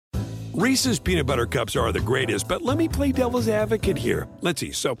Reese's peanut butter cups are the greatest, but let me play devil's advocate here. Let's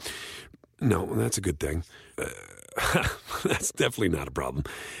see. So, no, that's a good thing. That's definitely not a problem.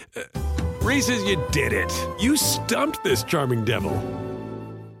 Reese's, you did it. You stumped this charming devil.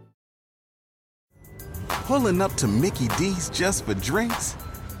 Pulling up to Mickey D's just for drinks?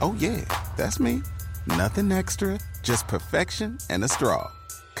 Oh, yeah, that's me. Nothing extra, just perfection and a straw.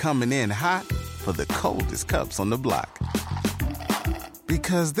 Coming in hot for the coldest cups on the block.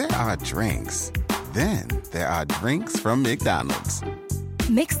 Because there are drinks. Then there are drinks from McDonald's.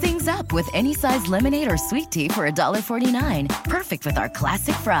 Mix things up with any size lemonade or sweet tea for $1.49. Perfect with our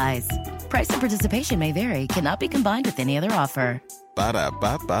classic fries. Price and participation may vary. Cannot be combined with any other offer.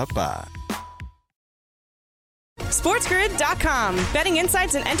 Ba-da-ba-ba-ba. SportsGrid.com. Betting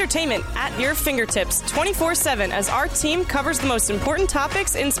insights and entertainment at your fingertips 24/7 as our team covers the most important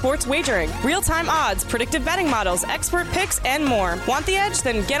topics in sports wagering. Real-time odds, predictive betting models, expert picks, and more. Want the edge?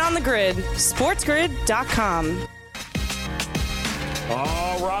 Then get on the grid. SportsGrid.com.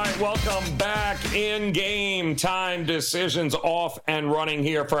 All right, welcome back. In game time decisions off and running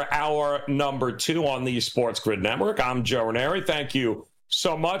here for hour number 2 on the Sports Grid Network. I'm Joe Raineri. Thank you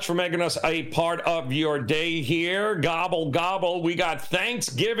so much for making us a part of your day here. Gobble, gobble. We got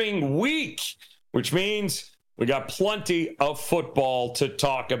Thanksgiving week, which means we got plenty of football to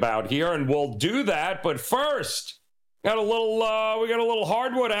talk about here, and we'll do that. But first, we got a little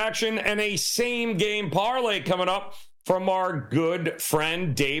hardwood action and a same game parlay coming up from our good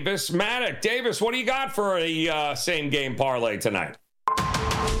friend Davis Maddock. Davis, what do you got for a same game parlay tonight?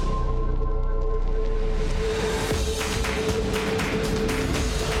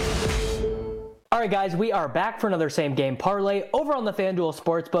 All right, guys, we are back for another same game parlay. Over on the FanDuel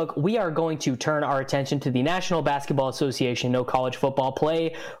Sportsbook, we are going to turn our attention to the National Basketball Association No College Football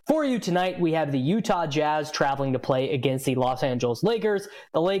play. For you tonight, we have the Utah Jazz traveling to play against the Los Angeles Lakers.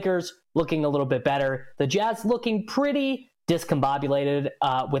 The Lakers looking a little bit better. The Jazz looking pretty discombobulated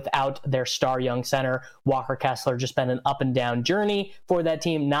without their star young center. Walker Kessler. Just been an up and down journey for that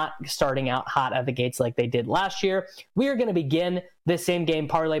team, not starting out hot at the gates like they did last year. We are going to begin this same game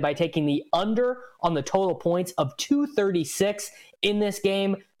parlay by taking the under on the total points of 236 in this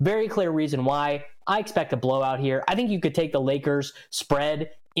game. Very clear reason why. I expect a blowout here. I think you could take the Lakers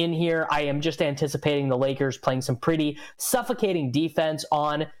spread in here. I am just anticipating the Lakers playing some pretty suffocating defense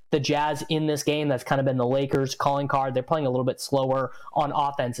on the Jazz in this game. That's kind of been the Lakers' calling card. They're playing a little bit slower on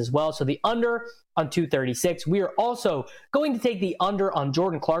offense as well. So the under on 236. We are also going to take the under on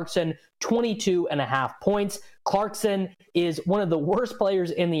Jordan Clarkson, 22.5 points. Clarkson is one of the worst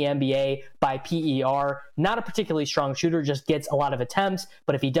players in the NBA by PER. Not a particularly strong shooter, just gets a lot of attempts.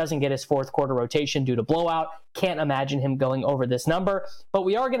 But if he doesn't get his fourth quarter rotation due to blowout, can't imagine him going over this number. But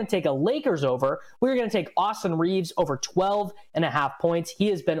we are going to take a Lakers over. We're going to take Austin Reeves over 12.5 points. He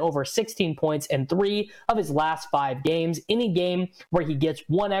has been over 16 points in 3 of his last 5 games. Any game where he gets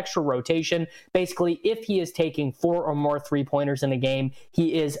one extra rotation, basically if he is taking 4 or more 3-pointers in a game,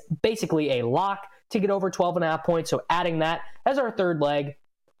 he is basically a lock to get over 12.5 points. So adding that as our third leg,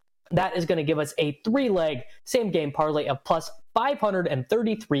 that is going to give us a 3-leg same game parlay of plus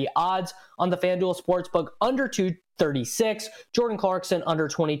 533 odds on the FanDuel Sportsbook, under 236, Jordan Clarkson under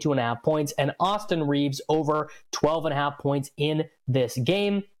 22.5 points, and Austin Reeves over 12.5 points in this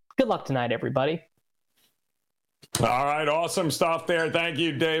game. Good luck tonight, everybody. All right, awesome stuff there. Thank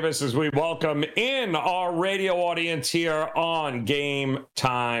you, Davis, as we welcome in our radio audience here on Game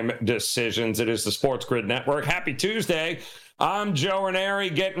Time Decisions. It is the Sports Grid Network. Happy Tuesday. I'm Joe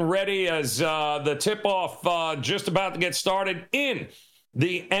Raineri, getting ready as the tip-off just about to get started in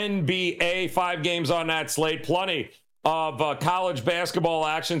the NBA. 5 games on that slate. Plenty of college basketball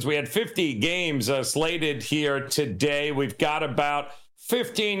actions. We had 50 games slated here today. We've got about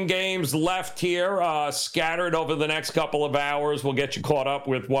 15 games left here, scattered over the next couple of hours. We'll get you caught up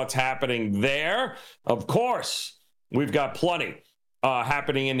with what's happening there. Of course, we've got plenty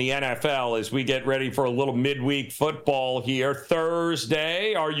happening in the NFL as we get ready for a little midweek football here.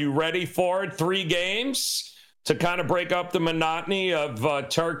 Thursday, are you ready for it? 3 games to kind of break up the monotony of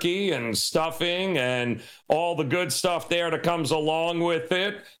turkey and stuffing and all the good stuff there that comes along with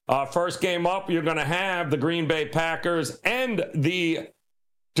it. First game up, you're going to have the Green Bay Packers and the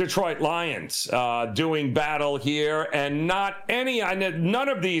Detroit Lions doing battle here. And none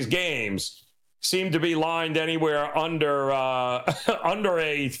of these games seem to be lined anywhere under under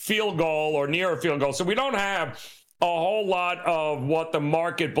a field goal or near a field goal. So we don't have a whole lot of what the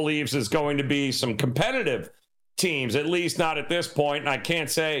market believes is going to be some competitive teams, at least not at this point. And I can't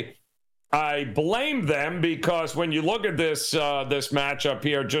say I blame them, because when you look at this this matchup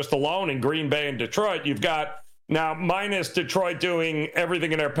here just alone in Green Bay and Detroit, you've got Now, minus Detroit doing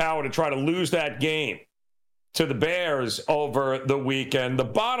everything in their power to try to lose that game to the Bears over the weekend. The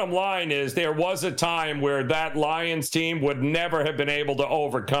bottom line is there was a time where that Lions team would never have been able to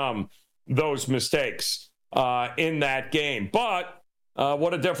overcome those mistakes in that game. But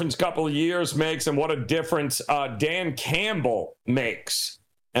what a difference a couple of years makes, and what a difference Dan Campbell makes.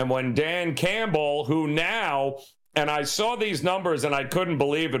 And when Dan Campbell, who now, and I saw these numbers and I couldn't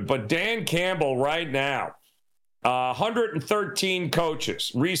believe it, but Dan Campbell right now, 113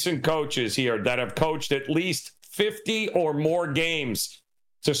 coaches, recent coaches here that have coached at least 50 or more games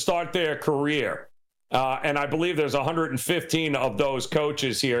to start their career. And I believe there's 115 of those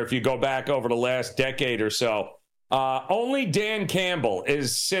coaches here if you go back over the last decade or so. Only Dan Campbell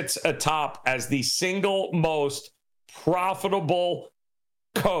sits atop as the single most profitable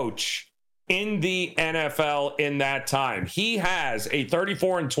coach in the NFL in that time. He has a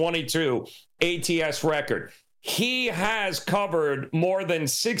 34-22 ATS record. He has covered more than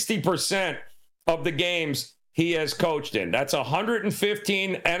 60% of the games he has coached in. That's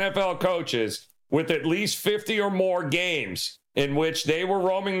 115 NFL coaches with at least 50 or more games in which they were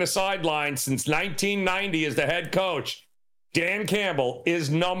roaming the sidelines since 1990 as the head coach. Dan Campbell is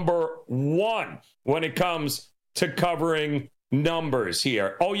number one when it comes to covering numbers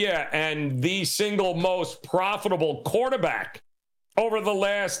here. Oh, yeah, and the single most profitable quarterback over the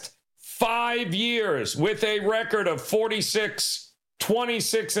last 5 years with a record of 46,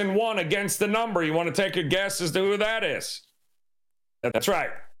 26-1 against the number. You want to take a guess as to who that is? That's right,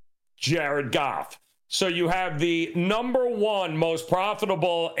 Jared Goff. So you have the number one most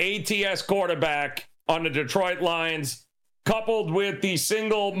profitable ATS quarterback on the Detroit Lions, coupled with the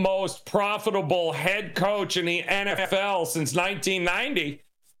single most profitable head coach in the NFL since 1990.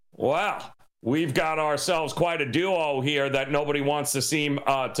 Wow. We've got ourselves quite a duo here that nobody wants to seem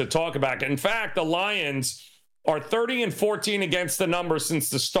to talk about. In fact, the Lions are 30-14 against the number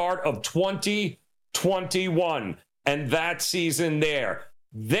since the start of 2021. And that season there,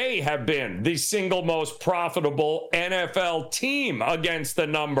 they have been the single most profitable NFL team against the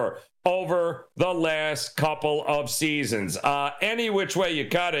number over the last couple of seasons. Any which way you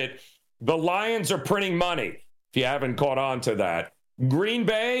cut it, the Lions are printing money, if you haven't caught on to that. Green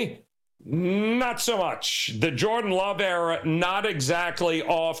Bay, not so much. The Jordan Love era, not exactly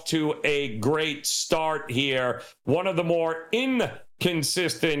off to a great start here. One of the more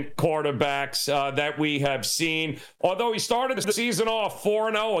inconsistent quarterbacks that we have seen. Although he started the season off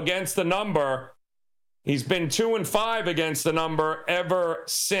 4-0 against the number, he's been 2-5 against the number ever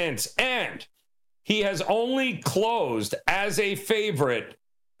since. And he has only closed as a favorite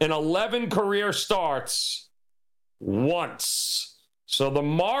in 11 career starts once. So the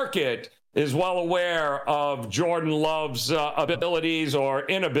market is well aware of Jordan Love's abilities or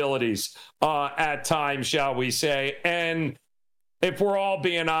inabilities at times, shall we say. And if we're all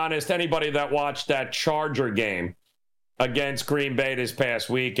being honest, anybody that watched that Charger game against Green Bay this past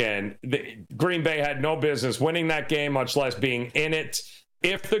weekend, Green Bay had no business winning that game, much less being in it.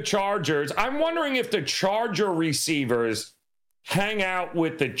 If the Chargers, I'm wondering if the Charger receivers hang out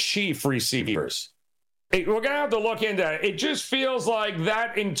with the Chief receivers. We're going to have to look into it. It just feels like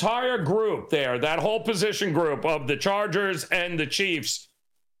that entire group there, that whole position group of the Chargers and the Chiefs,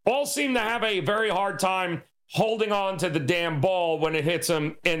 all seem to have a very hard time holding on to the damn ball when it hits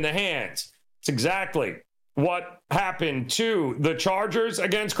them in the hands. It's exactly what happened to the Chargers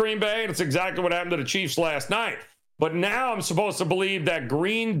against Green Bay, and it's exactly what happened to the Chiefs last night. But now I'm supposed to believe that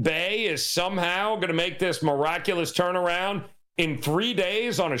Green Bay is somehow going to make this miraculous turnaround in 3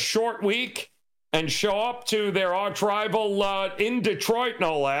 days on a short week and show up to their arch rival in Detroit,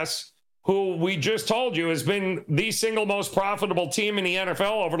 no less, who we just told you has been the single most profitable team in the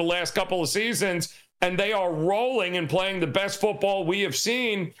NFL over the last couple of seasons, and they are rolling and playing the best football we have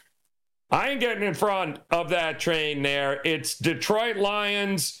seen. I ain't getting in front of that train there. It's Detroit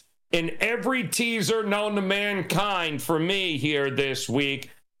Lions in every teaser known to mankind for me here this week.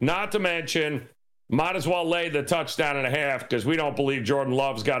 Not to mention, might as well lay the touchdown and a half because we don't believe Jordan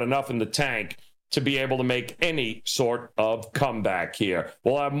Love's got enough in the tank to be able to make any sort of comeback here.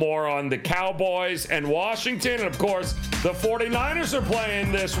 We'll have more on the Cowboys and Washington. And, of course, the 49ers are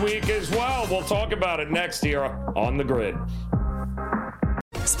playing this week as well. We'll talk about it next here on The Grid.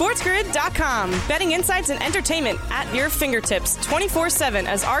 SportsGrid.com. Betting insights and entertainment at your fingertips 24/7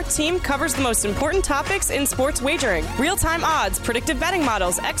 as our team covers the most important topics in sports wagering. Real-time odds, predictive betting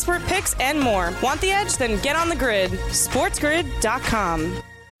models, expert picks, and more. Want the edge? Then get on the grid. SportsGrid.com.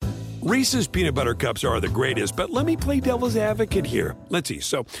 Reese's peanut butter cups are the greatest, but let me play devil's advocate here. Let's see.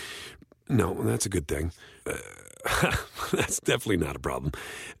 So, no, that's a good thing. That's definitely not a problem.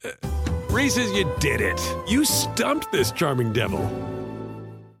 Reese's, you did it. You stumped this charming devil.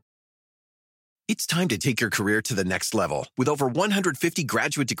 It's time to take your career to the next level. With over 150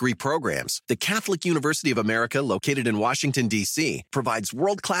 graduate degree programs, the Catholic University of America, located in Washington, D.C., provides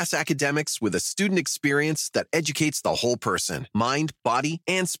world-class academics with a student experience that educates the whole person, mind, body,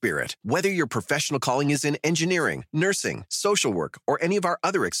 and spirit. Whether your professional calling is in engineering, nursing, social work, or any of our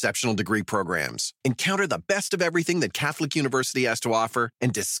other exceptional degree programs, encounter the best of everything that Catholic University has to offer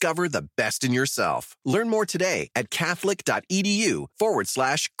and discover the best in yourself. Learn more today at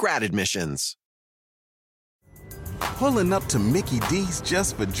catholic.edu/grad admissions. Pulling up to Mickey D's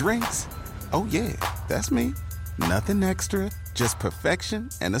just for drinks? Oh yeah, that's me. Nothing extra, just perfection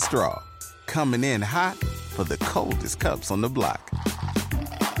and a straw. Coming in hot for the coldest cups on the block.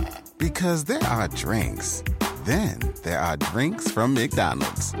 Because there are drinks. Then there are drinks from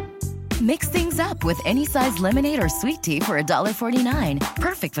McDonald's. Mix things up with any size lemonade or sweet tea for $1.49.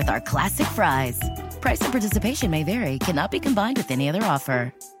 Perfect with our classic fries. Price and participation may vary. Cannot be combined with any other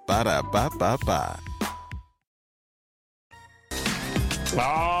offer. Ba-da-ba-ba-ba.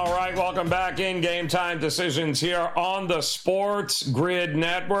 All right, welcome back in Game Time Decisions here on the Sports Grid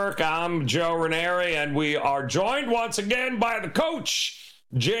Network. I'm Joe Raineri, and we are joined once again by the coach,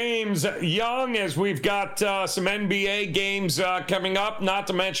 James Young, as we've got some NBA games coming up, not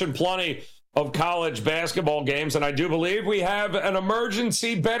to mention plenty of college basketball games. And I do believe we have an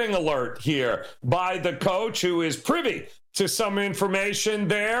emergency betting alert here by the coach, who is privy to some information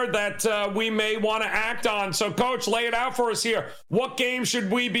there that we may want to act on. So, Coach, lay it out for us here. What game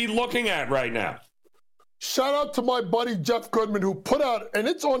should we be looking at right now? Shout out to my buddy Jeff Goodman, who put out, and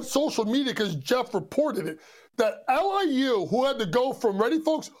it's on social media because Jeff reported it, that LIU, who had to go from, ready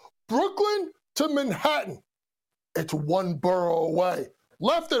folks, Brooklyn to Manhattan, it's one borough away,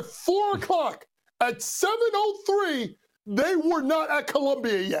 left at 4 o'clock. At 7:03, they were not at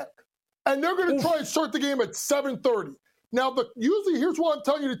Columbia yet. And they're going to try and start the game at 7:30. Now, usually, here's why I'm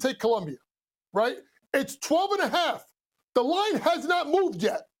telling you to take Columbia, right? It's 12.5. The line has not moved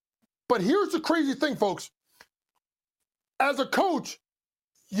yet. But here's the crazy thing, folks. As a coach,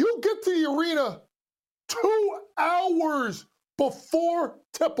 you get to the arena 2 hours before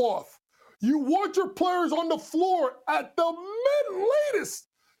tip-off. You want your players on the floor at the latest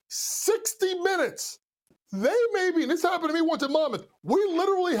 60 minutes. They may be, and this happened to me once at Monmouth. We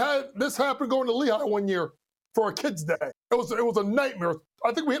literally had this happen going to Lehigh one year for a kid's day. It was a nightmare.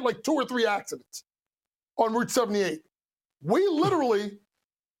 I think we hit like 2 or 3 accidents on Route 78. We literally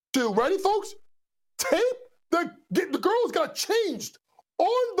ready folks? The girls got changed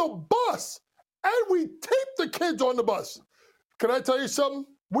on the bus, and we taped the kids on the bus. Can I tell you something?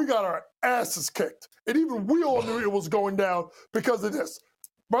 We got our asses kicked. And even we all knew it was going down because of this.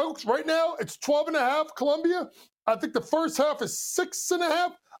 Folks, right now, it's 12.5 Columbia. I think the first half is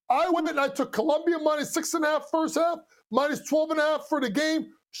 6.5. I went and I took Columbia minus 6.5 first half, minus 12.5 for the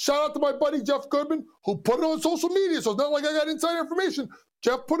game. Shout out to my buddy Jeff Goodman, who put it on social media. So it's not like I got inside information.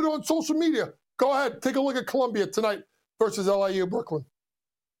 Jeff put it on social media. Go ahead, take a look at Columbia tonight versus LIU Brooklyn.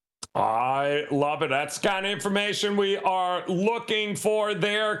 I love it. That's the kind of information we are looking for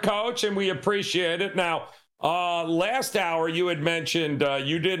there, Coach, and we appreciate it. Now, last hour you had mentioned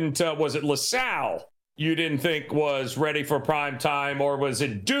you didn't, was it LaSalle you didn't think was ready for prime time, or was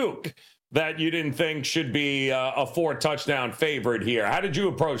it Duke that you didn't think should be a 4-touchdown favorite here? How did you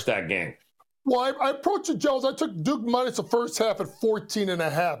approach that game? Well, I approached it, Jones. I took Duke minus the first half at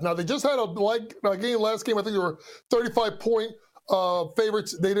 14.5. Now, they just had a game last game. I think they were 35-point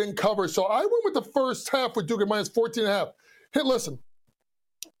favorites. They didn't cover. So I went with the first half with Duke at minus 14.5. Hey, listen,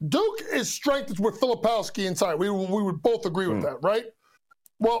 Duke is strength with Filipowski inside. We would both agree with that, right?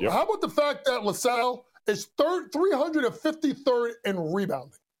 Well, How about the fact that LaSalle is 353rd in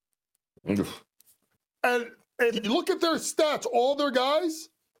rebounding? And if you look at their stats, all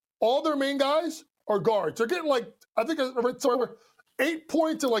their main guys are guards. They're getting I think I read somewhere, 8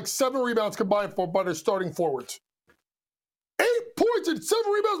 points and 7 rebounds combined by their starting forwards. 8 points and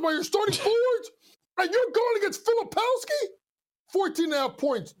 7 rebounds by your starting forwards? And you're going against Filipowski? 14.5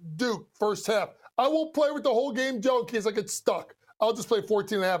 points, Duke, first half. I won't play with the whole game, Joe, in case I get stuck. I'll just play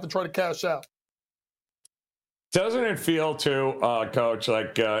 14.5 and try to cash out. Doesn't it feel too, Coach,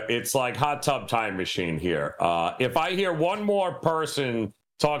 like it's like hot tub time machine here? If I hear one more person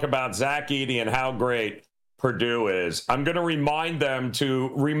talk about Zach Edey and how great Purdue is, I'm going to remind them to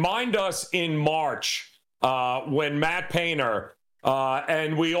remind us in March when Matt Painter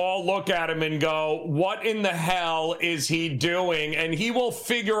and we all look at him and go, what in the hell is he doing? And he will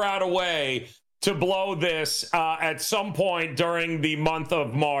figure out a way to blow this at some point during the month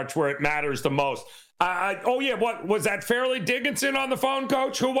of March where it matters the most. What was that? Fairleigh Dickinson on the phone,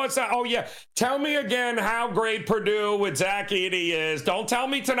 Coach? Who was that? Oh, yeah. Tell me again how great Purdue with Zach Edey is. Don't tell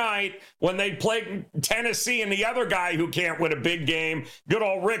me tonight when they play Tennessee and the other guy who can't win a big game, good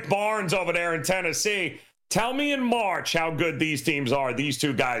old Rick Barnes over there in Tennessee. Tell me in March how good these teams are, these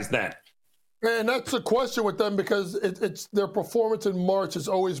two guys then. And that's the question with them because it's their performance in March has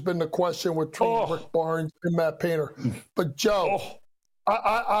always been the question with Rick Barnes and Matt Painter. But, Joe,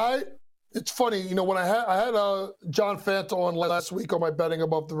 it's funny, when I had John Fanta on last week on my Betting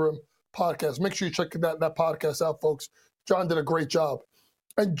Above the Rim podcast. Make sure you check that podcast out, folks. John did a great job.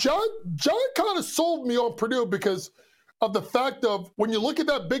 And John kind of sold me on Purdue because of the fact of when you look at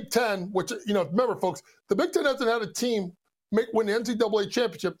that Big Ten, which, remember, folks, the Big Ten hasn't had a team win the NCAA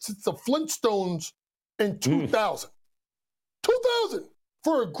championship since the Flintstones in 2000. 2000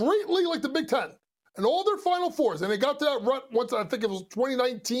 for a great league like the Big Ten. And all their Final Fours. And they got to that run once, I think it was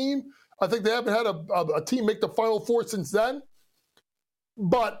 2019. I think they haven't had a team make the Final Four since then.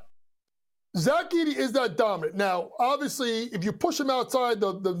 But Zach Edey is that dominant. Now, obviously, if you push him outside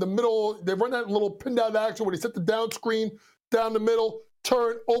the middle, they run that little pinned out action where they set the down screen down the middle,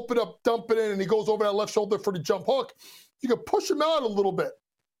 turn, open up, dump it in, and he goes over that left shoulder for the jump hook. You can push him out a little bit.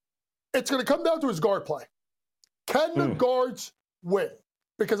 It's going to come down to his guard play. Can the guards win?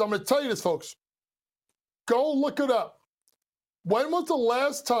 Because I'm going to tell you this, folks. Go look it up. When was the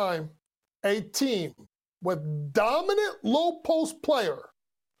last time a team with dominant low post player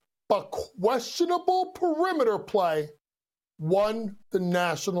but questionable perimeter play won the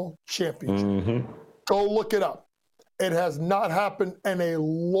national championship? Go look it up. It has not happened in a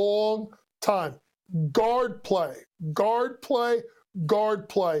long time. Guard play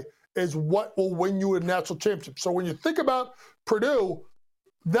is what will win you a national championship. So when you think about Purdue,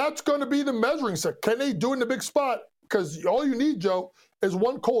 that's going to be the measuring stick. Can they do it in the big spot? Because all you need, Joe, is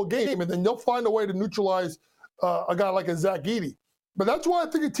one cold game, and then they'll find a way to neutralize a guy like a Zach Edey. But that's why I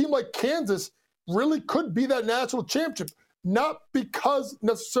think a team like Kansas really could be that national championship, not because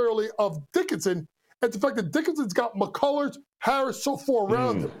necessarily of Dickinson. It's the fact that Dickinson's got McCullers, Harris, so far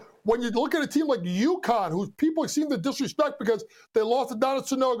around him. When you look at a team like UConn, who people seem to disrespect because they lost to Donna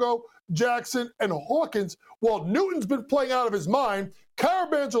Sonogo, Jackson, and Hawkins, well, Newton's been playing out of his mind.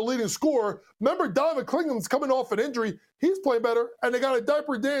 Caravan's a leading scorer. Remember, Donovan Klingham's coming off an injury. He's playing better. And they got a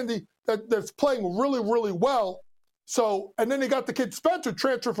diaper dandy that's playing really, really well. So, and then they got the kid Spencer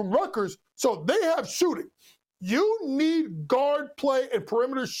transfer from Rutgers. So they have shooting. You need guard play and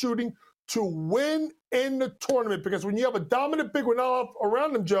perimeter shooting to win in the tournament, because when you have a dominant big one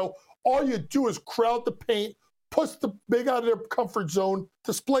around them, Joe, all you do is crowd the paint, push the big out of their comfort zone,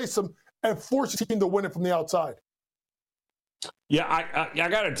 displace them, and force the team to win it from the outside. Yeah, I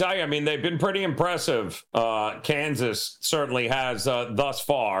got to tell you, I mean, they've been pretty impressive. Kansas certainly has thus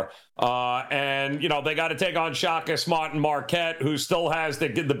far. And, they got to take on Shaka Smart and Marquette, who still has the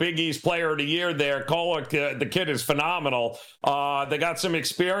Big East Player of the Year there. Kolek, the kid is phenomenal. They got some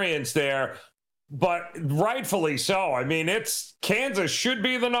experience there, but rightfully so. I mean, Kansas should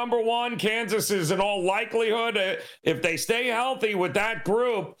be the number one. Kansas is in all likelihood, if they stay healthy with that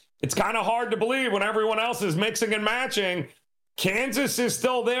group, it's kind of hard to believe when everyone else is mixing and matching. Kansas is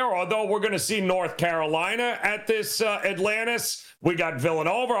still there, although we're going to see North Carolina at this Atlantis. We got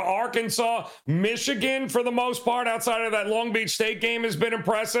Villanova, Arkansas, Michigan, for the most part, outside of that Long Beach State game, has been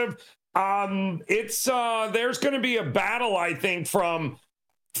impressive. There's going to be a battle, I think, from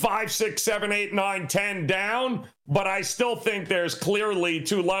 5, 6, 7, 8, 9, 10 down, but I still think there's clearly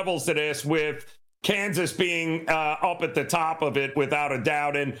two levels to this, with Kansas being up at the top of it without a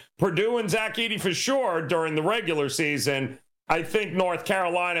doubt, and Purdue and Zach Edey for sure during the regular season. I think North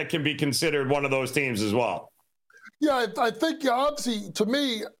Carolina can be considered one of those teams as well. Yeah, I think, obviously, to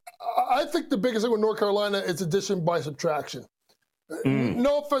me, I think the biggest thing with North Carolina is addition by subtraction.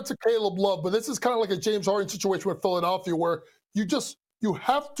 No offense to Caleb Love, but this is kind of like a James Harden situation with Philadelphia, where you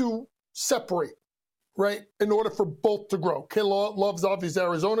have to separate, right, in order for both to grow. Caleb Love's obviously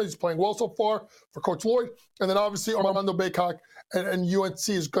Arizona. He's playing well so far for Coach Lloyd. And then obviously Armando Bacot and UNC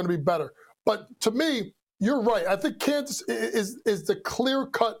is going to be better. But to me, you're right. I think Kansas is the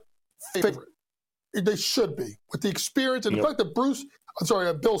clear-cut favorite. They should be, with the experience and the fact that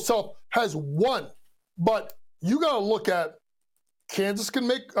Bill Self has won. But you got to look at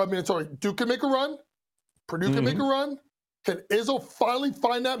Duke can make a run. Purdue can make a run. Can Izzo finally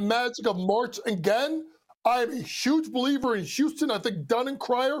find that magic of March again? I am a huge believer in Houston. I think Dunn and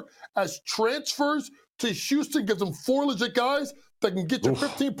Cryer as transfers to Houston gives them 4 legit guys that can get you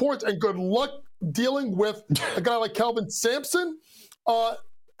 15 points, and good luck dealing with a guy like Calvin Sampson.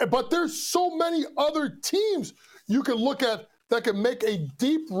 But there's so many other teams you can look at that can make a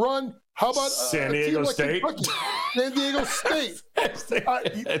deep run. How about San Diego State? San Diego State.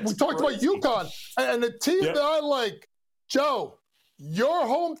 We talked about UConn. And the team that I like, Joe, your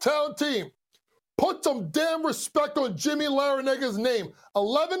hometown team, put some damn respect on Jimmy Larinaga's name.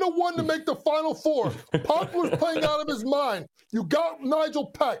 11-1 to make the Final Four. Poplar's playing out of his mind. You got Nigel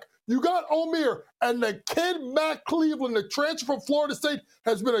Peck. You got Omier. And the kid, Matt Cleveland, the transfer from Florida State,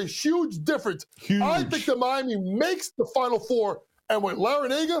 has been a huge difference. Huge. I think that Miami makes the Final Four. And with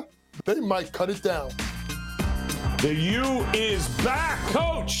Larinaga, they might cut it down. The U is back,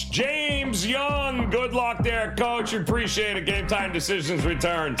 Coach James Young. Good luck there, Coach. Appreciate it. Game Time Decisions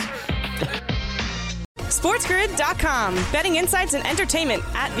returns. SportsGrid.com. Betting insights and entertainment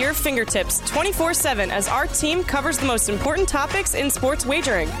at your fingertips 24/7 as our team covers the most important topics in sports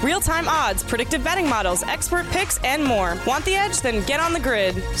wagering. Real-time odds, predictive betting models, expert picks, and more. Want the edge? Then get on the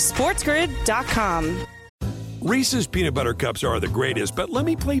grid. SportsGrid.com. Reese's peanut butter cups are the greatest, but let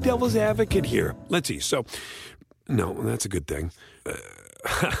me play devil's advocate here. Let's see. So, no, that's a good thing.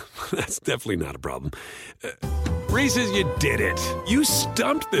 That's definitely not a problem. Reese's, you did it. You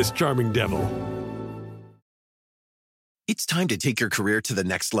stumped this charming devil. It's time to take your career to the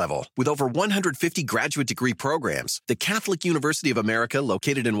next level. With over 150 graduate degree programs, the Catholic University of America,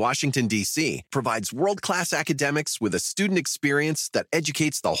 located in Washington, D.C., provides world-class academics with a student experience that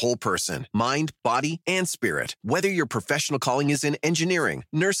educates the whole person, mind, body, and spirit. Whether your professional calling is in engineering,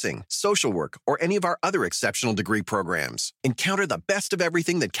 nursing, social work, or any of our other exceptional degree programs, encounter the best of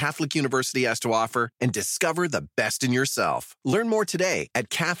everything that Catholic University has to offer and discover the best in yourself. Learn more today at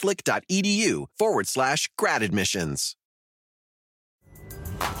catholic.edu/grad admissions.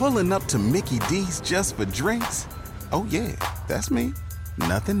 Pulling up to Mickey D's just for drinks? Oh yeah, that's me.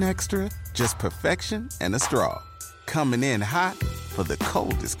 Nothing extra, just perfection and a straw. Coming in hot for the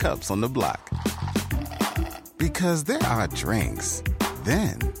coldest cups on the block. Because there are drinks.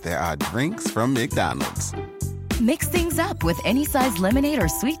 Then there are drinks from McDonald's. Mix things up with any size lemonade or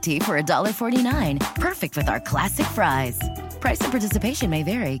sweet tea for $1.49. Perfect with our classic fries. Price and participation may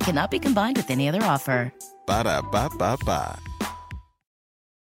vary. Cannot be combined with any other offer. Ba-da-ba-ba-ba.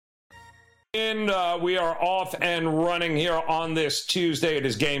 And we are off and running here on this Tuesday. It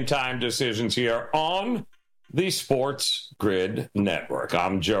is Game Time Decisions here on the Sports Grid Network.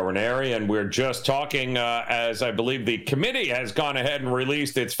 I'm Joe Raineri, and we're just talking as I believe the committee has gone ahead and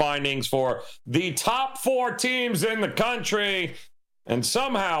released its findings for the top 4 teams in the country. And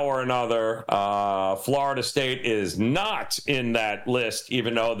somehow or another, Florida State is not in that list,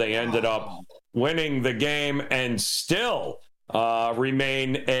 even though they ended up winning the game and still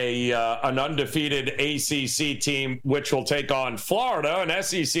remain an undefeated ACC team, which will take on Florida, an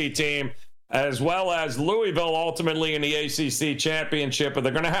SEC team, as well as Louisville ultimately in the ACC championship. But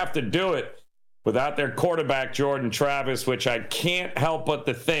they're going to have to do it without their quarterback, Jordan Travis, which I can't help but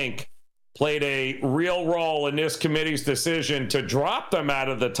to think played a real role in this committee's decision to drop them out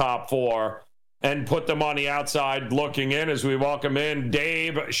of the top 4 and put them on the outside looking in. As we welcome in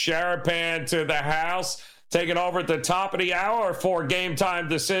Dave Sharapan to the house, taking over at the top of the hour for Game Time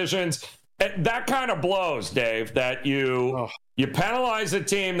Decisions. That kind of blows, Dave, that you penalize a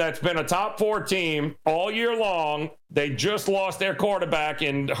team that's been a top 4 team all year long. They just lost their quarterback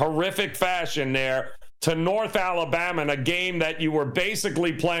in horrific fashion there to North Alabama in a game that you were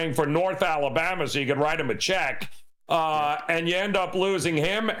basically playing for North Alabama so you could write him a check, and you end up losing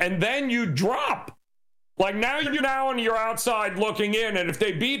him, and then you drop. Like now you're outside looking in, and if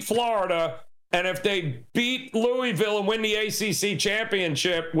they beat Florida and if they beat Louisville and win the ACC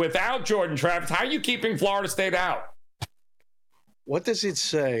championship without Jordan Travis, how are you keeping Florida State out? What does it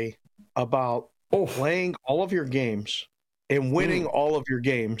say about playing all of your games and winning all of your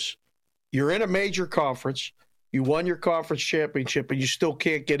games? You're in a major conference. You won your conference championship, and you still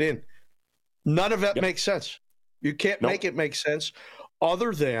can't get in. None of that makes sense. You can't make it make sense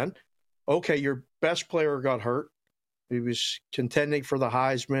other than, okay, your best player got hurt. He was contending for the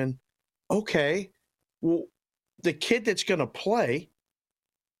Heisman. Okay, well, the kid that's going to play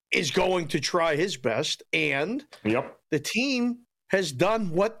is going to try his best, and the team has done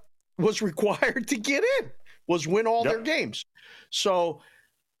what was required to get in, was win all their games. So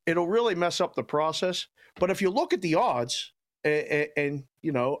it'll really mess up the process. But if you look at the odds, and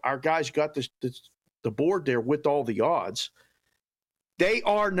you know, our guys got the board there with all the odds, they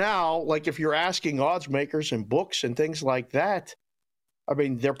are now, like if you're asking odds makers and books and things like that, I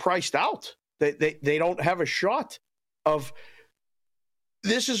mean, they're priced out. They don't have a shot of –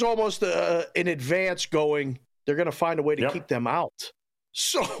 this is almost in advance going, they're going to find a way to keep them out.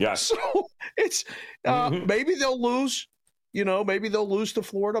 So it's maybe they'll lose Maybe they'll lose to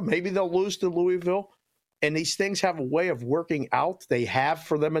Florida. Maybe they'll lose to Louisville. And these things have a way of working out. They have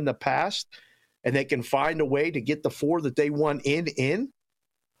for them in the past. And they can find a way to get the 4 that they won in.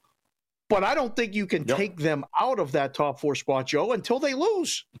 But I don't think you can take them out of that top 4 spot, Joe, until they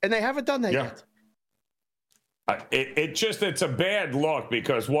lose. And they haven't done that yet. It's a bad look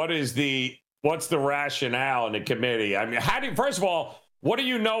because what's the rationale in the committee? I mean, first of all, what do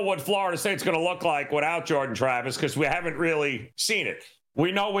you know what Florida State's going to look like without Jordan Travis? Because we haven't really seen it.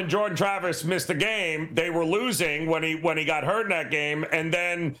 We know when Jordan Travis missed the game, they were losing when he got hurt in that game. And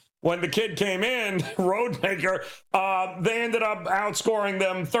then when the kid came in, Roadmaker, they ended up outscoring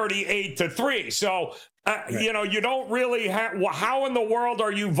them 38-3. So, you don't really have, how in the world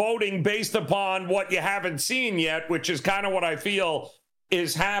are you voting based upon what you haven't seen yet, which is kind of what I feel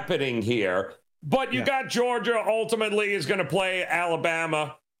is happening here. But you got Georgia ultimately is going to play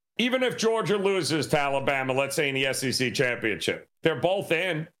Alabama. Even if Georgia loses to Alabama, let's say in the SEC championship, they're both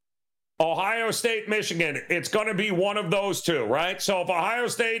in. Ohio State, Michigan, it's going to be one of those two, right? So if Ohio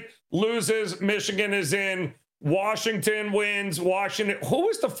State loses, Michigan is in. Washington wins. Washington. Who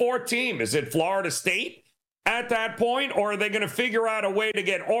is the 4th team? Is it Florida State at that point? Or are they going to figure out a way to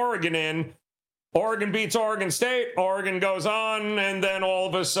get Oregon in? Oregon beats Oregon State. Oregon goes on. And then all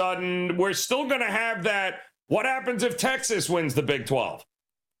of a sudden, we're still going to have that. What happens if Texas wins the Big 12?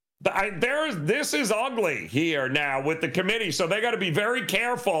 This is ugly here now with the committee. So they got to be very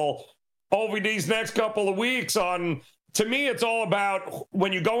careful over these next couple of weeks on. To me, it's all about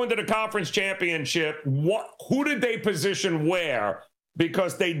when you go into the conference championship, who did they position where?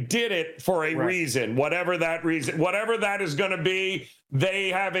 Because they did it for a reason, whatever that is going to be. They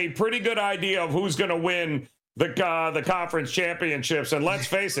have a pretty good idea of who's going to win the conference championships. And let's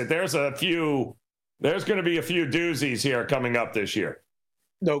face it, there's going to be a few doozies here coming up this year.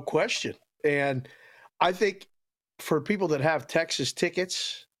 No question. And I think for people that have Texas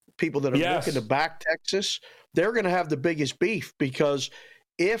tickets, people that are looking to back Texas, they're going to have the biggest beef because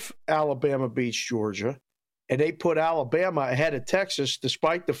if Alabama beats Georgia and they put Alabama ahead of Texas,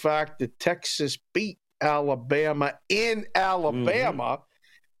 despite the fact that Texas beat Alabama in Alabama,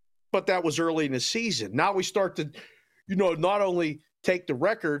 but that was early in the season. Now we start to, not only take the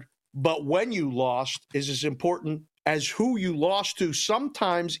record, but when you lost is as important as who you lost to,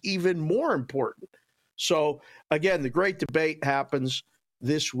 sometimes even more important. So, again, the great debate happens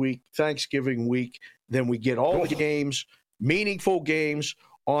this week, Thanksgiving week. Then we get all the games, meaningful games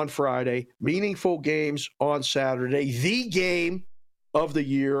on Friday, meaningful games on Saturday, the game of the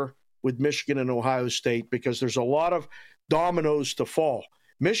year with Michigan and Ohio State, because there's a lot of dominoes to fall.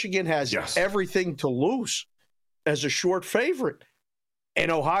 Michigan has everything to lose as a short favorite,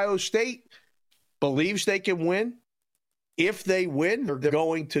 and Ohio State believes they can win. If they win, they're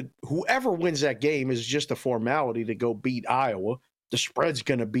going to – whoever wins that game is just a formality to go beat Iowa. The spread's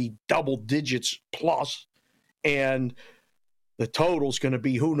going to be double digits plus, and the total's going to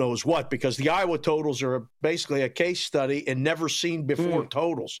be who knows what, because the Iowa totals are basically a case study and never seen before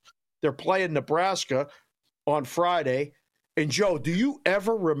totals. They're playing Nebraska on Friday. And, Joe, do you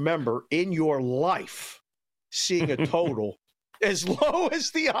ever remember in your life seeing a total as low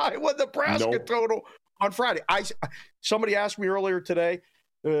as the Iowa-Nebraska total on Friday? Somebody asked me earlier today,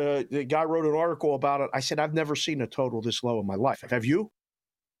 the guy wrote an article about it. I said, I've never seen a total this low in my life. Have you?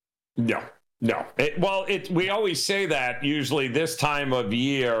 No. We always say that usually this time of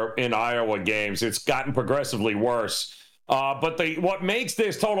year in Iowa games. It's gotten progressively worse. But what makes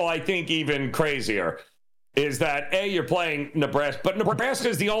this total, I think, even crazier is that, A, you're playing Nebraska, but Nebraska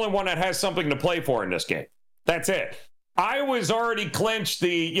is the only one that has something to play for in this game. That's it. Iowa's already clinched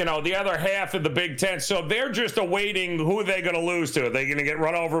the other half of the Big Ten, so they're just awaiting who they're going to lose to. Are they going to get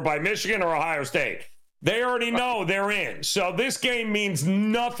run over by Michigan or Ohio State? They already know they're in. So this game means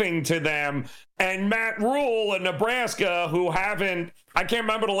nothing to them. And Matt Rule and Nebraska, I can't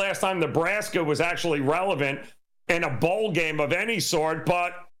remember the last time Nebraska was actually relevant in a bowl game of any sort,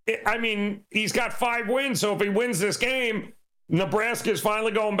 but he's got 5 wins. So if he wins this game, Nebraska is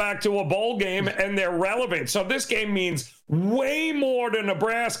finally going back to a bowl game and they're relevant. So this game means way more to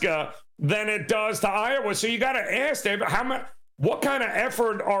Nebraska than it does to Iowa. So you got to ask, Dave, what kind of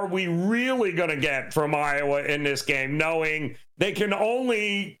effort are we really going to get from Iowa in this game, knowing they can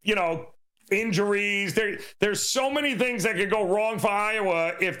only, injuries. There's so many things that could go wrong for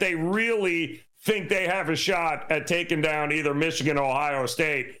Iowa if they really think they have a shot at taking down either Michigan or Ohio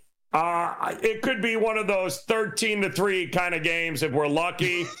State. It could be one of those 13-3 kind of games if we're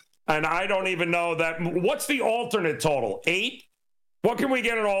lucky. And I don't even know that. What's the alternate total? 8? What can we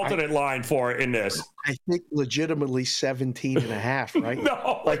get an alternate line for in this? I think legitimately 17.5, right?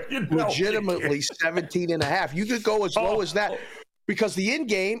 No, legitimately 17.5. You could go as low as that because the end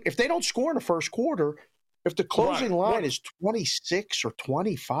game, if they don't score in the first quarter, if the closing line is 26 or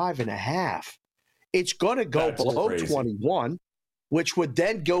 25.5, it's going to go below crazy. 21, which would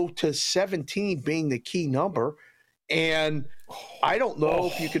then go to 17 being the key number. And I don't know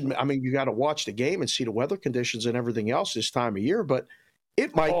if you can, I mean, you got to watch the game and see the weather conditions and everything else this time of year, but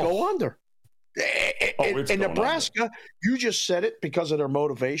it might go under. In Nebraska, you just said it because of their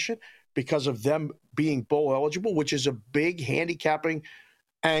motivation, because of them being bowl eligible, which is a big handicapping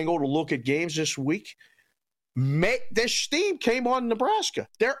angle to look at games this week. This steam came on Nebraska.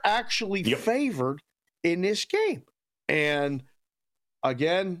 They're actually favored in this game. And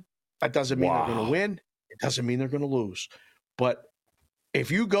again, that doesn't mean they're going to win. It doesn't mean they're going to lose. But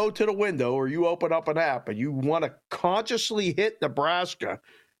if you go to the window or you open up an app and you want to consciously hit Nebraska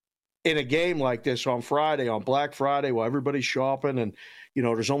in a game like this on Friday, on Black Friday, while everybody's shopping and, you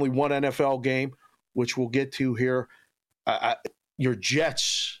know, there's only one NFL game, which we'll get to here, your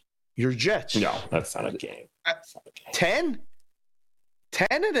Jets. No, that's not a game. 10?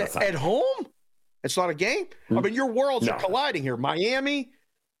 10 at home? It's not a game? I mean, your worlds are colliding here. Miami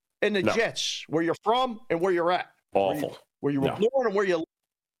and the Jets, where you're from and where you're at. Awful. Where you were born and where you live.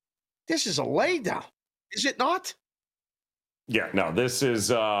 This is a laydown. Is it not? Yeah, no, this is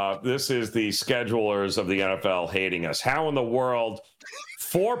the schedulers of the NFL hating us. How in the world,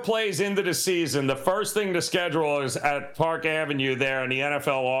 4 plays into the season, the first thing the schedulers at Park Avenue there in the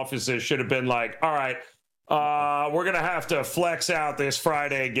NFL offices should have been like, all right, we're going to have to flex out this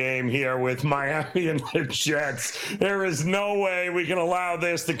Friday game here with Miami and the Jets. There is no way we can allow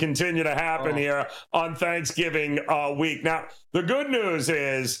this to continue to happen here on Thanksgiving week. Now, the good news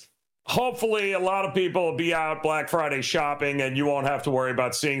is hopefully a lot of people will be out Black Friday shopping and you won't have to worry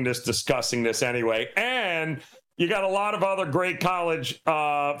about seeing this, discussing this anyway. And you got a lot of other great college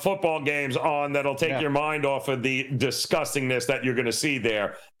football games on that'll take your mind off of the disgustingness that you're going to see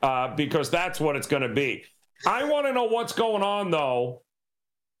there because that's what it's going to be. I want to know what's going on, though,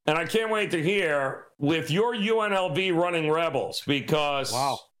 and I can't wait to hear with your UNLV running Rebels because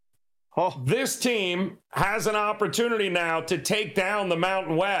this team has an opportunity now to take down the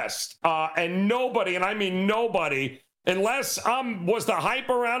Mountain West. And nobody, and I mean nobody, unless was the hype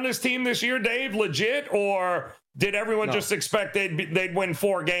around this team this year, Dave, legit, or did everyone just expect they'd win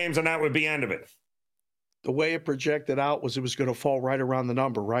 4 games and that would be the end of it? The way it projected out was it was going to fall right around the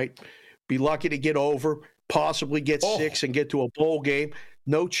number, right? Be lucky to get over, possibly get 6 and get to a bowl game.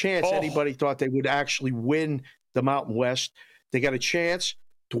 No chance anybody thought they would actually win the Mountain West. They got a chance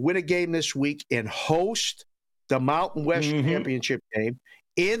to win a game this week and host the Mountain West Championship game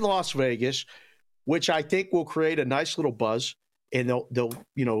in Las Vegas, which I think will create a nice little buzz. And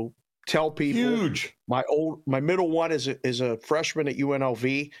they'll tell people. Huge. My middle one is a freshman at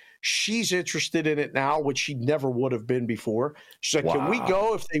UNLV. She's interested in it now, which she never would have been before. She's like, can we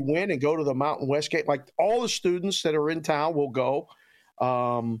go if they win and go to the Mountain West game? Like all the students that are in town will go.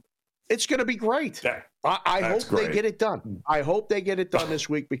 It's going to be great. Yeah, I hope they get it done. I hope they get it done this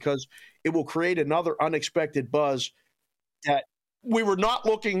week because it will create another unexpected buzz that we were not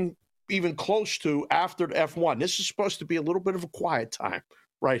looking even close to after the F1. This is supposed to be a little bit of a quiet time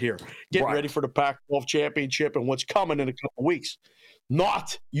right here. Getting ready for the Pac-12 championship and what's coming in a couple of weeks.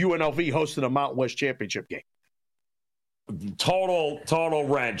 Not UNLV hosting a Mountain West championship game. Total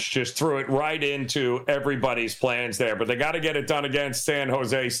wrench. Just threw it right into everybody's plans there. But they got to get it done against San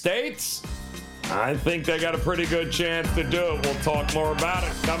Jose State. I think they got a pretty good chance to do it. We'll talk more about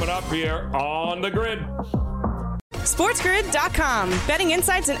it coming up here on The Grid. SportsGrid.com. Betting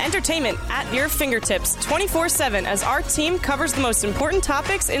insights and entertainment at your fingertips 24/7 as our team covers the most important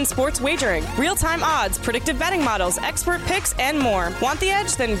topics in sports wagering. Real-time odds, predictive betting models, expert picks, and more. Want the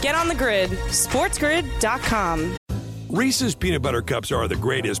edge? Then get on the grid. SportsGrid.com. Reese's Peanut Butter Cups are the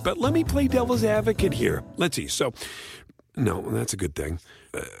greatest, but let me play devil's advocate here. Let's see. So, no, that's a good thing.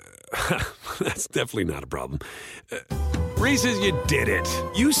 That's definitely not a problem. Reese's, you did it.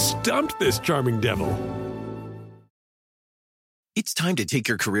 You stumped this charming devil. It's time to take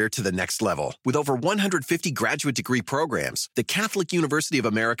your career to the next level. With over 150 graduate degree programs, the Catholic University of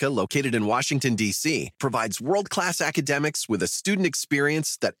America, located in Washington, D.C., provides world-class academics with a student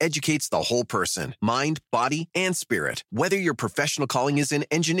experience that educates the whole person, mind, body, and spirit. Whether your professional calling is in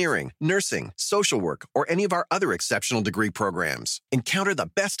engineering, nursing, social work, or any of our other exceptional degree programs, encounter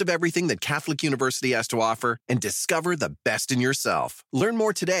the best of everything that Catholic University has to offer and discover the best in yourself. Learn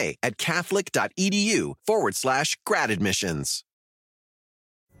more today at catholic.edu/grad admissions.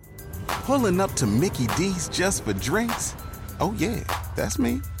 Pulling up to Mickey D's just for drinks? Oh yeah, that's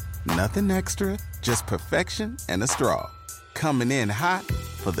me. Nothing extra, just perfection and a straw. Coming in hot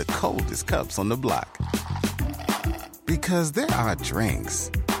for the coldest cups on the block. Because there are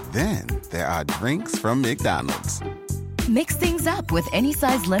drinks. Then there are drinks from McDonald's. Mix things up with any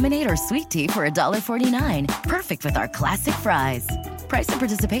size lemonade or sweet tea for $1.49. Perfect with our classic fries. Price and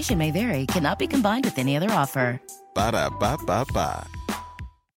participation may vary. Cannot be combined with any other offer. Ba-da-ba-ba-ba.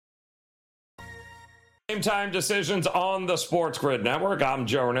 Game time decisions on the Sports Grid Network. I'm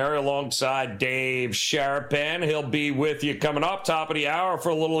Joe Raineri alongside Dave Sharapin. He'll be with you coming up top of the hour for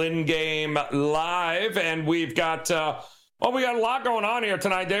a little in-game live. And we've got, we got a lot going on here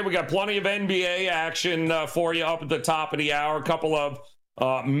tonight, Dave. We got plenty of NBA action for you up at the top of the hour. A couple of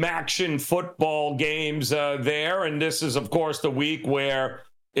Maction football games there. And this is, of course, the week where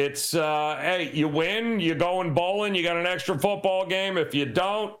it's, hey, you win, you're going bowling, you got an extra football game. If you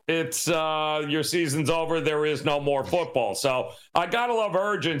don't, it's your season's over. There is no more football. So I got to love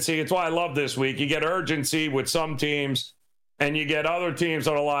urgency. It's why I love this week. You get urgency with some teams, and you get other teams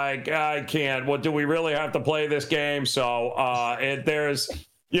that are like, I can't. Well, do we really have to play this game? So there's,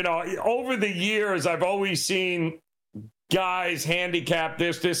 over the years, I've always seen guys handicap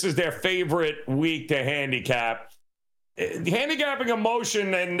this. This is their favorite week to handicap. Handicapping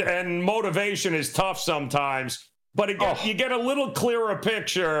emotion and motivation is tough sometimes, but you get a little clearer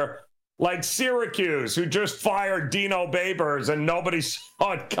picture, like Syracuse, who just fired Dino Babers and nobody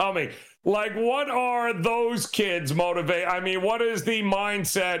saw it coming. Like, what are those kids motivate? I mean, what is the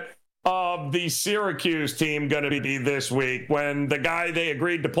mindset of the Syracuse team going to be this week when the guy they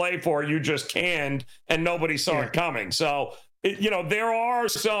agreed to play for, you just canned and nobody saw it coming? So, there are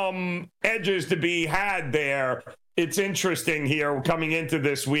some edges to be had there. It's interesting here coming into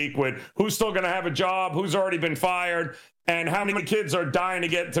this week with who's still going to have a job, who's already been fired, and how many kids are dying to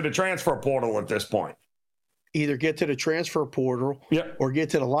get to the transfer portal at this point. Either get to the transfer portal or get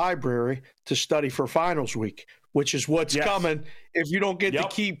to the library to study for finals week, which is what's coming. If you don't get to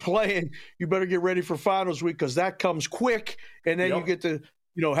keep playing, you better get ready for finals week because that comes quick, and then you get to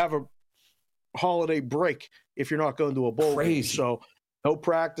have a holiday break if you're not going to a bowl game. So no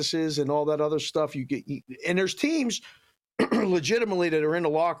practices and all that other stuff. And there's teams legitimately that are in the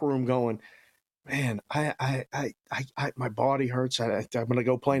locker room going, man, I my body hurts. I'm going to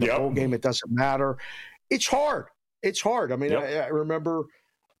go play in a bowl game. It doesn't matter. It's hard. It's hard. I mean, I remember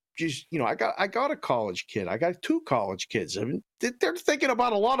just, I got a college kid. I got 2 college kids. I mean, they're thinking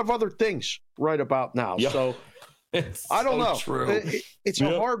about a lot of other things right about now. So I don't know. True. It's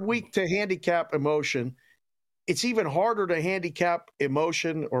a hard week to handicap emotion. It's even harder to handicap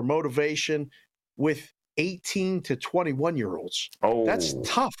emotion or motivation with 18 to 21-year-olds. Oh, that's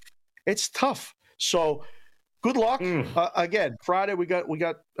tough. It's tough. So good luck. Again, Friday we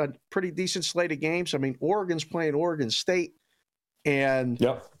got a pretty decent slate of games. I mean, Oregon's playing Oregon State, and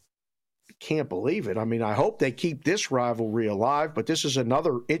can't believe it. I mean, I hope they keep this rivalry alive, but this is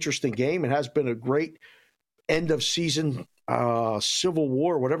another interesting game. It has been a great end of season civil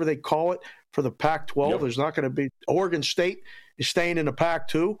war, whatever they call it, for the Pac-12. There's not going to be – Oregon State is staying in the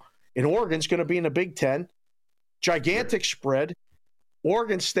Pac-2, and Oregon's going to be in the Big Ten. Gigantic spread.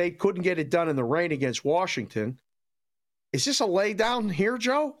 Oregon State couldn't get it done in the rain against Washington. Is this a lay down here,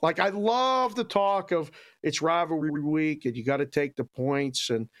 Joe? Like, I love the talk of it's rivalry week and you got to take the points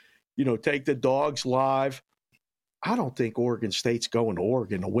and, take the dogs live. I don't think Oregon State's going to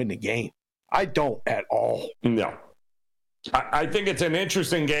Oregon to win the game. I don't at all. No. I think it's an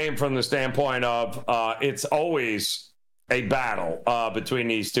interesting game from the standpoint of it's always a battle between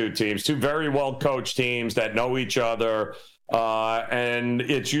these two teams, two very well-coached teams that know each other. And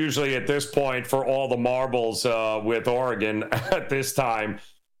it's usually at this point for all the marbles with Oregon at this time.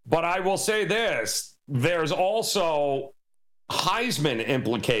 But I will say this, there's also Heisman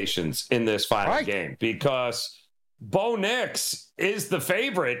implications in this final game because Bo Nix is the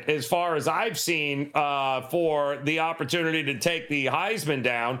favorite as far as I've seen for the opportunity to take the Heisman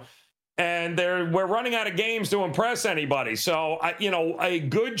down. And we're running out of games to impress anybody. So, a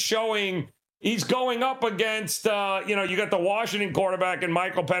good showing. He's going up against, you got the Washington quarterback and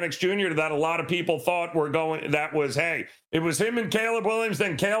Michael Penix Jr. that a lot of people thought it was him and Caleb Williams.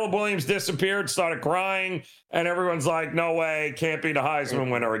 Then Caleb Williams disappeared, started crying, and everyone's like, no way, can't be the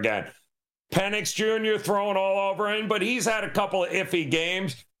Heisman winner again. Penix Jr. throwing all over him, but he's had a couple of iffy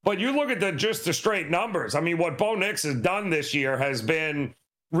games. But you look at just the straight numbers. I mean, what Bo Nix has done this year has been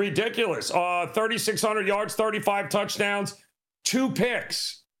ridiculous. 3,600 yards, 35 touchdowns, 2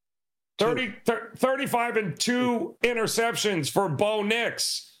 picks. 35 and 2 interceptions for Bo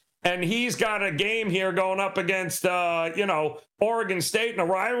Nix. And he's got a game here going up against, Oregon State in a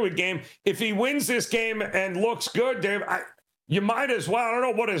rivalry game. If he wins this game and looks good, Dave, you might as well. I don't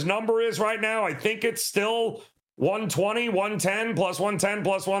know what his number is right now. I think it's still 120, 110, plus 110,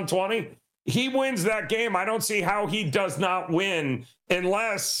 plus 120. He wins that game. I don't see how he does not win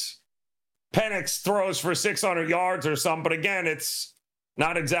unless Penix throws for 600 yards or something. But again, it's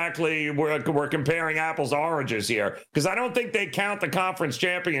not exactly, we're comparing apples to oranges here, because I don't think they count the conference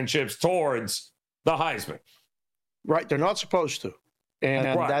championships towards the Heisman. Right. They're not supposed to. And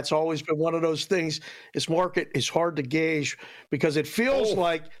that's always been one of those things. This market is hard to gauge because it feels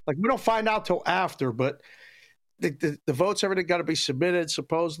like we don't find out till after, but the votes, everything got to be submitted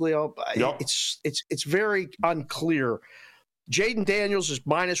supposedly. It's very unclear. Jaden Daniels is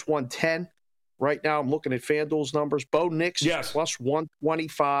minus 110. Right now I'm looking at FanDuel's numbers. Bo Nix is plus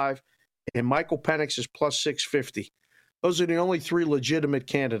 125, and Michael Penix is plus 650. Those are the only three legitimate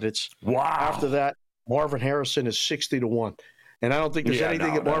candidates. Wow. After that, Marvin Harrison is 60-1. And I don't think there's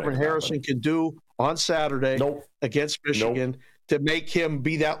anything that Marvin Harrison can do on Saturday against Michigan to make him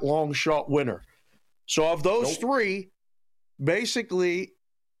be that long shot winner. So of those three, basically,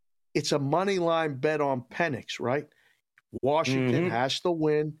 it's a money line bet on Penix, right? Washington has to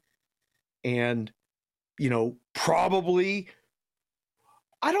win. And, probably,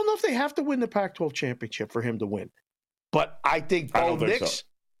 I don't know if they have to win the Pac-12 championship for him to win. But I think Bo Nix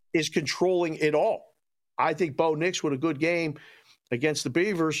is controlling it all. I think Bo Nix with a good game against the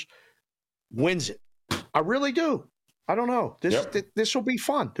Beavers wins it. I really do. I don't know. This will be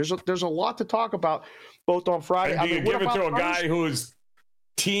fun. There's a lot to talk about both on Friday. And you give it to a guy whose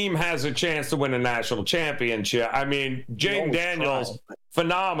team has a chance to win a national championship. I mean, Jaden Daniels,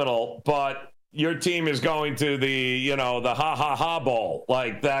 phenomenal, but your team is going to the ha-ha-ha bowl.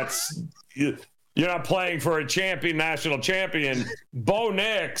 Like, that's you're not playing for a national champion. Bo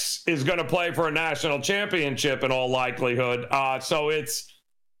Nix is going to play for a national championship in all likelihood. So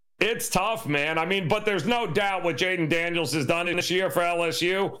it's tough, man. I mean, but there's no doubt what Jaden Daniels has done this year for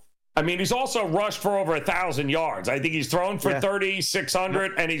LSU. I mean, he's also rushed for over 1,000 yards. I think he's thrown for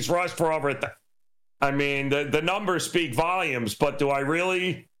 3,600, and he's rushed for over 1,000. I mean, the numbers speak volumes, but do I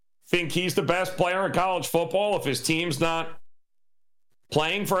really think he's the best player in college football if his team's not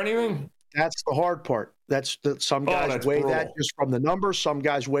playing for anything? That's the hard part. Some guys weigh that just from the numbers. Some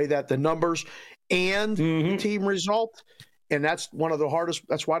guys weigh that the numbers and the team result. And that's one of the hardest.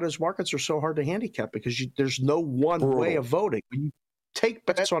 That's why those markets are so hard to handicap, because there's no one way of voting. When you take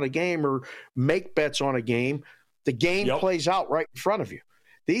bets on a game or make bets on a game, the game plays out right in front of you.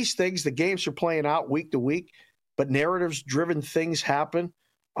 These things, the games are playing out week to week, but narratives-driven things happen.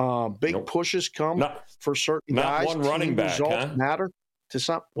 Big pushes come for certain guys. Not one running back, matter to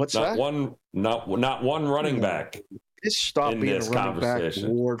some. What's not that? Not one running back. It's stopped being a running back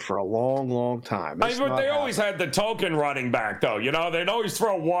award for a long, long time. But they always had the token running back, though. They'd always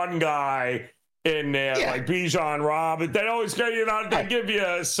throw one guy in there, like Bijan Robinson. They'd always go, they'd give you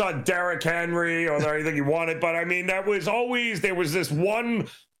a son Derrick Henry or anything you wanted. But I mean, there was this one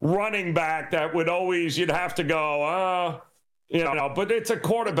running back that would always, you'd have to go, but it's a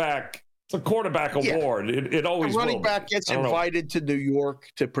quarterback. It's a quarterback award. It always will. The running back gets invited to New York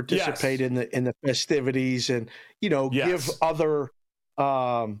to participate in the festivities and give other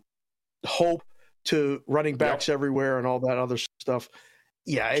hope to running backs everywhere and all that other stuff.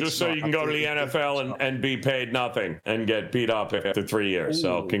 Yeah, just so you can go to the NFL and be paid nothing and get beat up after 3 years.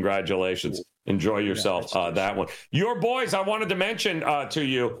 So congratulations. Enjoy yourself that one. Your boys, I wanted to mention to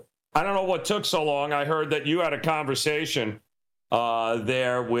you, I don't know what took so long. I heard that you had a conversation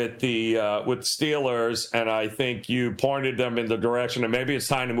there with the Steelers, and I think you pointed them in the direction, and maybe it's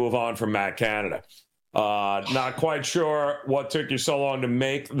time to move on from Matt Canada. Not quite sure what took you so long to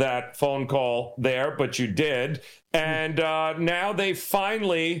make that phone call there, but you did. And now they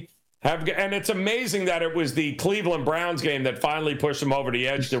finally have, and it's amazing that it was the Cleveland Browns game that finally pushed them over the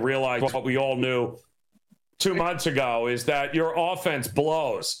edge to realize what we all knew 2 months ago, is that your offense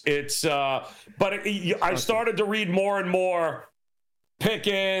blows. I started to read more and more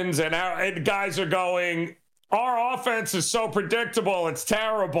Pickens, and guys are going, our offense is so predictable, it's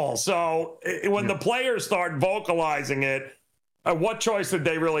terrible. So when the players start vocalizing it, what choice did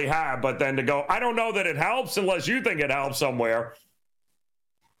they really have but then to go, I don't know that it helps unless you think it helps somewhere.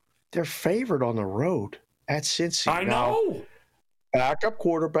 They're favored on the road at Cincy. I know. Backup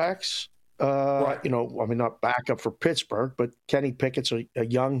quarterbacks, not backup for Pittsburgh, but Kenny Pickett's a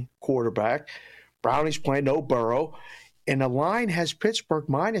young quarterback. Brownie's playing no Burrow. And the line has Pittsburgh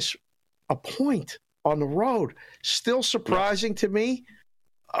minus a point on the road. Still surprising to me.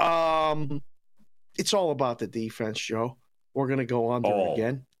 It's all about the defense, Joe. We're going to go under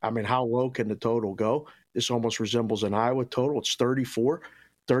again. I mean, how low can the total go? This almost resembles an Iowa total. It's 34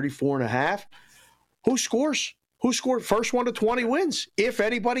 and a half. Who scores? who scored first one to 20 wins, if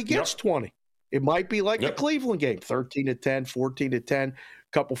anybody gets 20. It might be like the Cleveland game, 13-10, 14-10,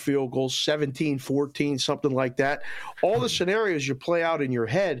 couple field goals, 17-14, something like that. All the scenarios you play out in your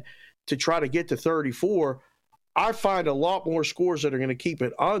head to try to get to 34, I find a lot more scores that are going to keep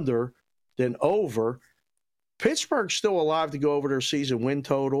it under than over. Pittsburgh's still alive to go over their season win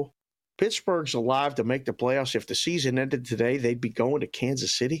total. Pittsburgh's alive to make the playoffs. If the season ended today, they'd be going to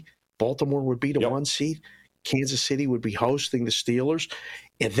Kansas City. Baltimore would be the 1 seed. Kansas City would be hosting the Steelers.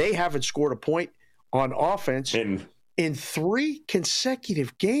 And they haven't scored a point on offense in 3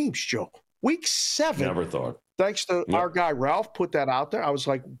 consecutive games, Joe. Week 7. Never thought. Thanks to our guy Ralph put that out there. I was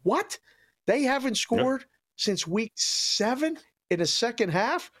like, what? They haven't scored since week 7 in the second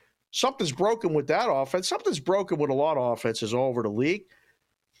half? Something's broken with that offense. Something's broken with a lot of offenses all over the league.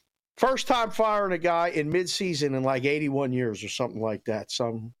 First time firing a guy in midseason in like 81 years or something like that.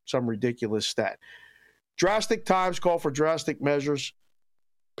 Some ridiculous stat. Drastic times call for drastic measures.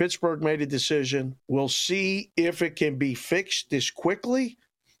 Pittsburgh made a decision. We'll see if it can be fixed this quickly.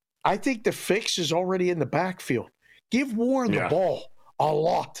 I think the fix is already in the backfield. Give Warren the ball a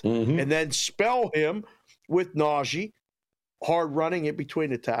lot and then spell him with Najee, hard running in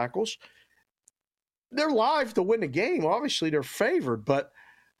between the tackles. They're live to win the game. Obviously, they're favored, but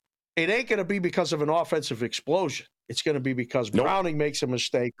it ain't going to be because of an offensive explosion. It's going to be because Browning makes a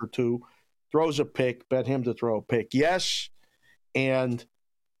mistake or two, throws a pick, bet him to throw a pick. Yes, and,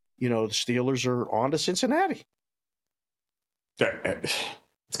 the Steelers are on to Cincinnati.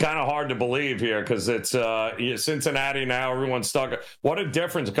 It's kind of hard to believe here because it's Cincinnati now. Everyone's stuck. What a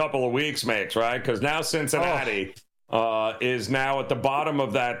difference a couple of weeks makes, right? Because now Cincinnati is now at the bottom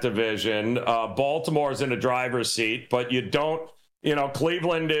of that division. Baltimore's in the driver's seat, but you don't.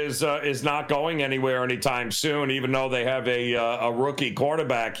 Cleveland is not going anywhere anytime soon, even though they have a rookie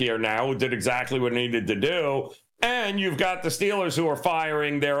quarterback here now who did exactly what he needed to do. And you've got the Steelers who are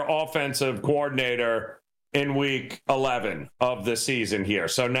firing their offensive coordinator in week 11 of the season here.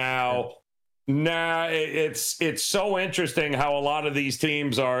 So now it's so interesting how a lot of these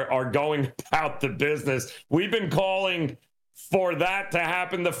teams are going about the business. We've been calling for that to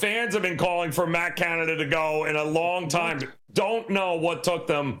happen. The fans have been calling for Matt Canada to go in a long time. Don't know what took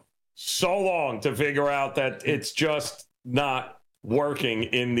them so long to figure out that it's just not working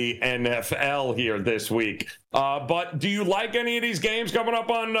in the NFL here this week. But do you like any of these games coming up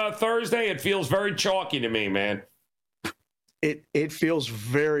on Thursday? It feels very chalky to me, man. It feels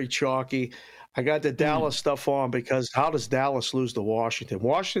very chalky. I got the Dallas stuff on because how does Dallas lose to Washington?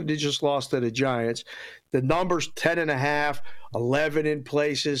 Washington just lost to the Giants. The number's 10.5, 11 in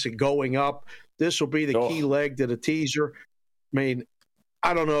places and going up. This will be the key leg to the teaser. I mean,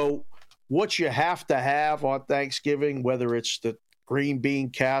 I don't know what you have to have on Thanksgiving, whether it's the green bean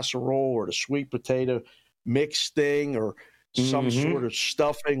casserole or the sweet potato mixed thing or some sort of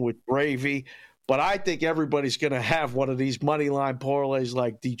stuffing with gravy. But I think everybody's going to have one of these money line parlays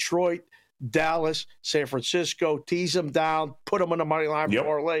like Detroit, Dallas, San Francisco, tease them down, put them on a money line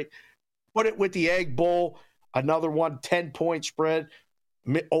parlay, put it with the Egg Bowl, another one, 10-point spread,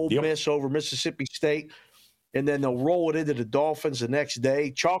 Ole Miss over Mississippi State, and then they'll roll it into the Dolphins the next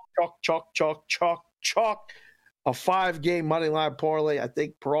day. Chalk, a 5-game money line parlay. I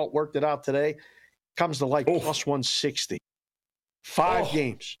think Peralt worked it out today. Comes to like plus 160. 5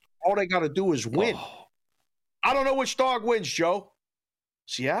 games. All they got to do is win. I don't know which dog wins, Joe.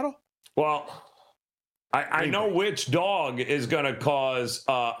 Seattle? Well, I know which dog is going to cause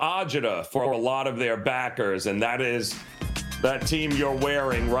agita for a lot of their backers, and that is that team you're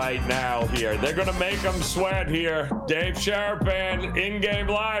wearing right now here. They're going to make them sweat here. Dave Sharapan, In-Game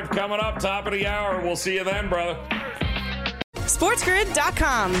Live, coming up, top of the hour. We'll see you then, brother.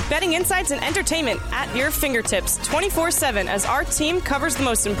 SportsGrid.com. Betting insights and entertainment at your fingertips 24/7 as our team covers the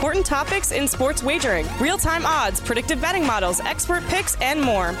most important topics in sports wagering. Real-time odds, predictive betting models, expert picks, and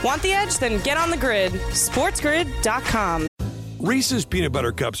more. Want the edge? Then get on the grid. SportsGrid.com. Reese's Peanut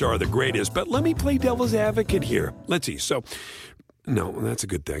Butter Cups are the greatest, but let me play devil's advocate here. Let's see. So, no, that's a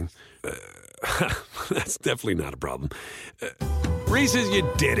good thing. That's definitely not a problem. Reese's, you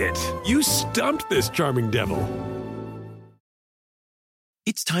did it. You stumped this charming devil.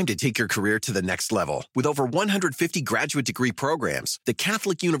 It's time to take your career to the next level. With over 150 graduate degree programs, the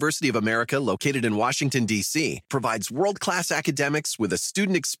Catholic University of America, located in Washington, D.C., provides world-class academics with a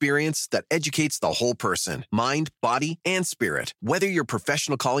student experience that educates the whole person, mind, body, and spirit. Whether your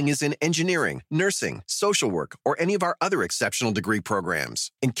professional calling is in engineering, nursing, social work, or any of our other exceptional degree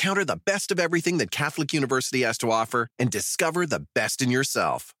programs, encounter the best of everything that Catholic University has to offer and discover the best in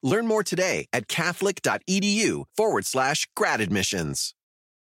yourself. Learn more today at catholic.edu/grad admissions.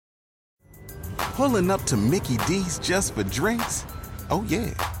 Pulling up to Mickey D's just for drinks? Oh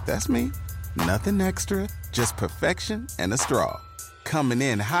yeah, that's me. Nothing extra, just perfection and a straw. Coming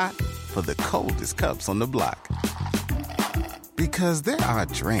in hot for the coldest cups on the block. Because there are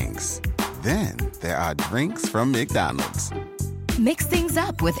drinks. Then there are drinks from McDonald's. Mix things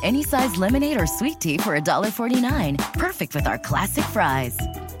up with any size lemonade or sweet tea for $1.49. Perfect with our classic fries.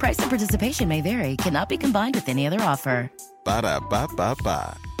 Price and participation may vary. Cannot be combined with any other offer.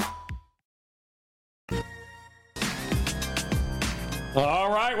 Ba-da-ba-ba-ba.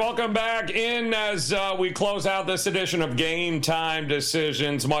 All right, welcome back in as we close out this edition of Game Time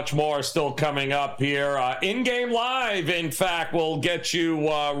Decisions. Much more still coming up here. In-game live, in fact, will get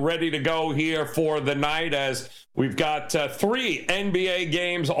you ready to go here for the night as we've got 3 NBA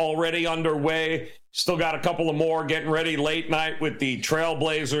games already underway. Still got a couple of more getting ready late night with the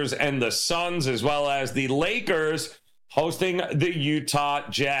Trailblazers and the Suns, as well as the Lakers hosting the Utah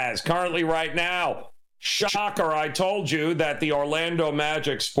Jazz. Currently right now, shocker, I told you that the Orlando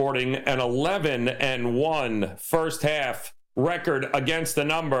Magic sporting an 11-1 first half record against the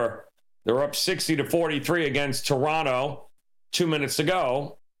number. They're up 60-43 against Toronto 2 minutes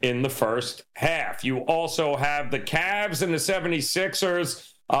ago in the first half. You also have the Cavs and the 76ers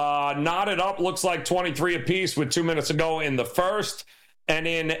knotted up, looks like 23 apiece with 2 minutes ago in the first. And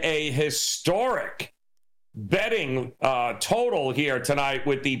in a historic betting total here tonight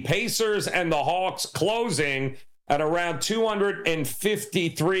with the Pacers and the Hawks closing at around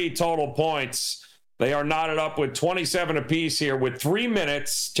 253 total points. They are knotted up with 27 apiece here with 3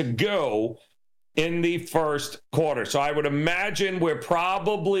 minutes to go in the first quarter. So I would imagine we're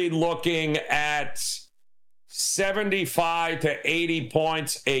probably looking at 75 to 80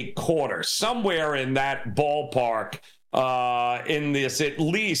 points a quarter, somewhere in that ballpark. In this, at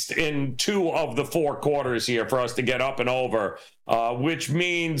least in 2 of the 4 quarters here for us to get up and over, which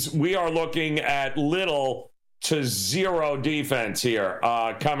means we are looking at little to zero defense here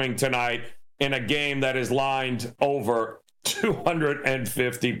coming tonight in a game that is lined over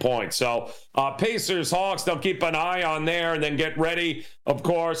 250 points. So Pacers, Hawks, they'll keep an eye on there and then get ready. Of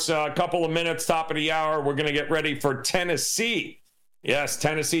course, a couple of minutes, top of the hour, we're going to get ready for Tennessee. Yes,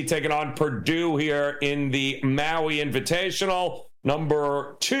 Tennessee taking on Purdue here in the Maui Invitational.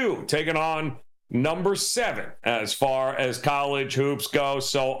 Number 2 taking on number 7 as far as college hoops go.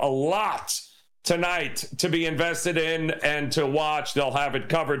 So a lot tonight to be invested in and to watch. They'll have it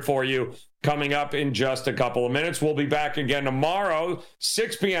covered for you coming up in just a couple of minutes. We'll be back again tomorrow,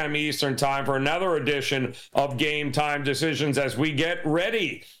 6 p.m. Eastern time for another edition of Game Time Decisions as we get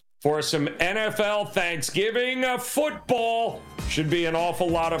ready for some NFL Thanksgiving football. Should be an awful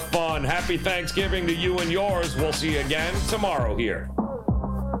lot of fun. Happy Thanksgiving to you and yours. We'll see you again tomorrow here.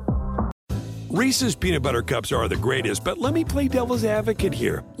 Reese's peanut butter cups are the greatest, but let me play devil's advocate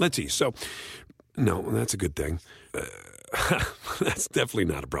here. Let's see. So, no, that's a good thing. That's definitely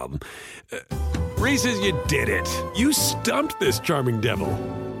not a problem. Reese's, you did it. You stumped this charming devil.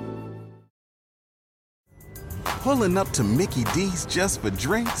 Pulling up to Mickey D's just for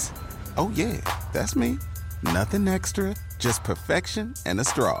drinks? Oh yeah, that's me. Nothing extra, just perfection and a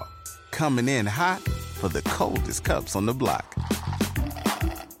straw. Coming in hot for the coldest cups on the block.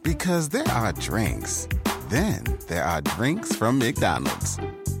 Because there are drinks. Then there are drinks from McDonald's.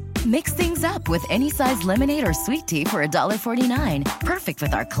 Mix things up with any size lemonade or sweet tea for $1.49. Perfect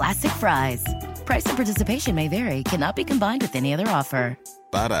with our classic fries. Price and participation may vary. Cannot be combined with any other offer.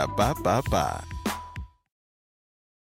 Ba-da-ba-ba-ba.